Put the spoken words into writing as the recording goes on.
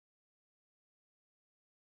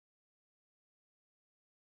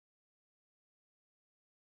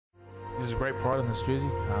is great pride in this jersey.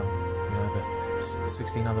 You know, the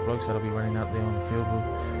 16 other blokes that'll be running out there on the field with,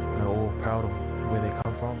 you know, all proud of where they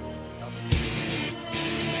come from.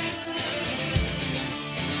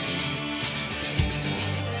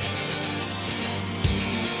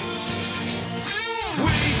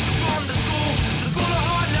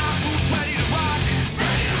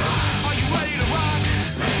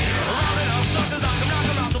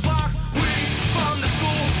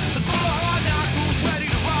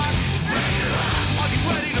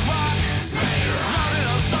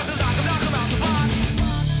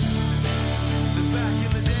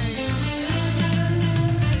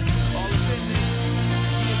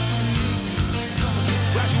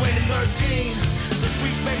 The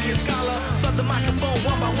streets made me a scholar. Love the microphone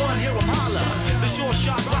one by one, hear them holler. The short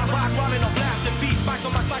shot, rock box, rhyming on blasting beats. Spikes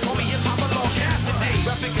on my psych, homie, hip-hop along Cassidy.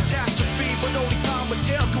 Rapping catastrophe, but only time would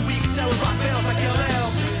tell. Could we excel and rock bells like LL?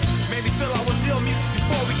 Made me feel I was ill, music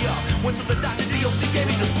euphoria. Went to the doctor, DOC gave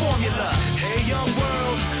me the formula. Hey young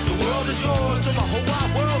world, the world is yours. To my whole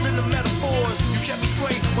wide world in the metaphors. You kept me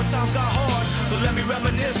straight when times got hard. So let me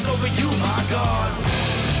reminisce over you, my God.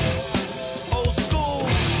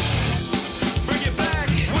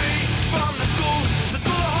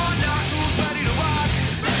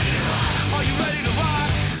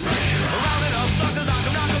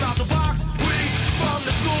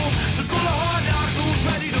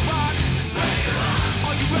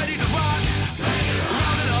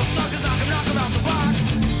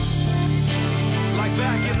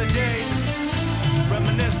 Back in the day,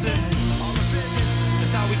 reminiscing,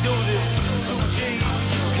 that's how we do this. 2 G's,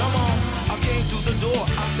 come on, I came through the door,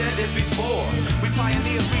 I said it before. We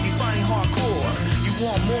pioneers redefining hardcore. You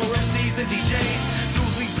want more MCs and DJs?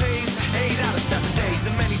 Dues we pays 8 out of 7 days.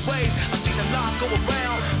 In many ways, I've seen a lot go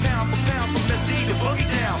around, pound for pound, from SD to Boogie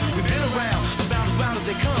Down. We've been around, about as round as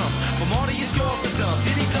they come. From all of your straws to dumb,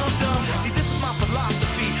 diddy dum dum. See, this is my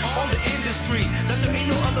philosophy on the industry, that there ain't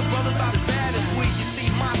no other brothers about as bad as we. You see,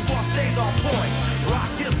 my squad stays on point. Rock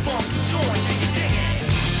this funky joint, can you dig it?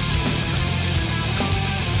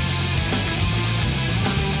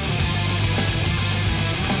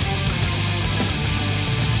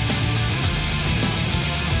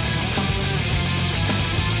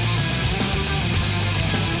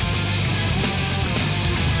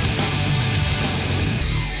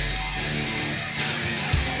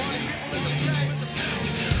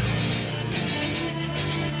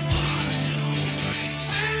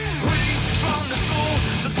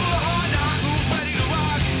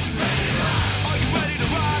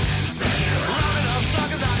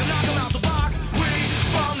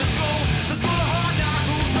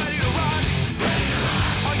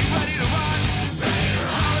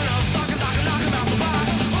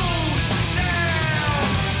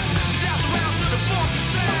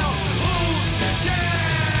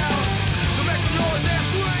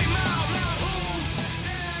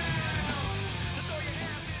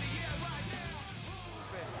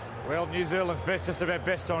 Well, New Zealand's best, just about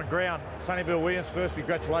best on ground. Sonny Bill Williams, first,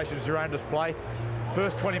 congratulations, your own display.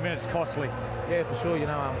 First 20 minutes costly. Yeah, for sure. You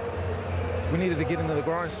know, we needed to get into the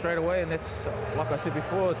grind straight away, and that's, like I said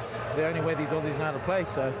before, it's the only way these Aussies know how to play.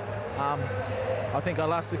 So I think our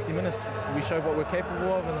last 60 minutes, we showed what we're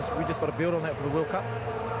capable of, and we just got to build on that for the World Cup.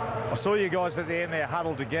 I saw you guys at the end there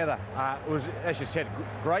huddled together. It was, as you said,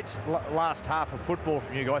 great last half of football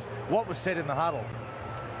from you guys. What was said in the huddle?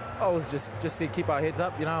 Oh, it was just to keep our heads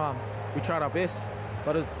up. You know, we tried our best,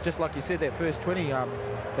 but it, just like you said, that first 20,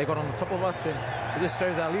 they got on the top of us, and it just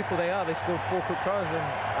shows how lethal they are. They scored 4 quick tries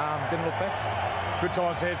and didn't look back. Good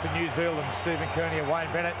times ahead for New Zealand. Stephen Kearney and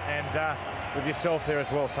Wayne Bennett, and with yourself there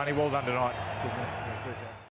as well, Sonny. Well done tonight. Cheers, man.